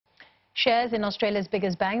Shares in Australia's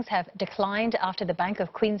biggest banks have declined after the Bank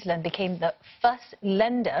of Queensland became the first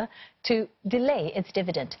lender to delay its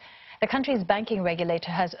dividend. The country's banking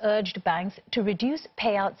regulator has urged banks to reduce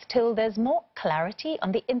payouts till there's more clarity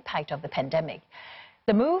on the impact of the pandemic.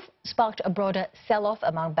 The move sparked a broader sell-off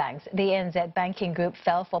among banks. The ANZ Banking Group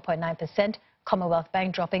fell 4.9%, Commonwealth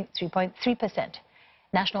Bank dropping 3.3%.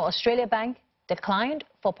 National Australia Bank declined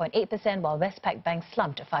 4.8%, while Westpac Bank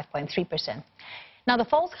slumped 5.3%. Now, the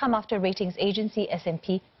falls come after ratings agency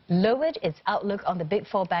S&P lowered its outlook on the big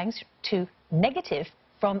four banks to negative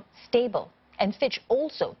from stable, and Fitch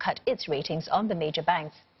also cut its ratings on the major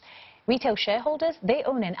banks. Retail shareholders, they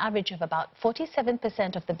own an average of about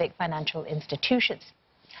 47% of the big financial institutions.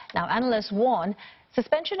 Now, analysts warn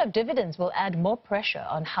suspension of dividends will add more pressure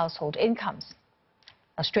on household incomes.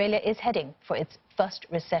 Australia is heading for its first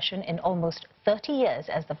recession in almost 30 years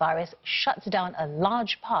as the virus shuts down a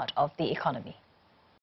large part of the economy.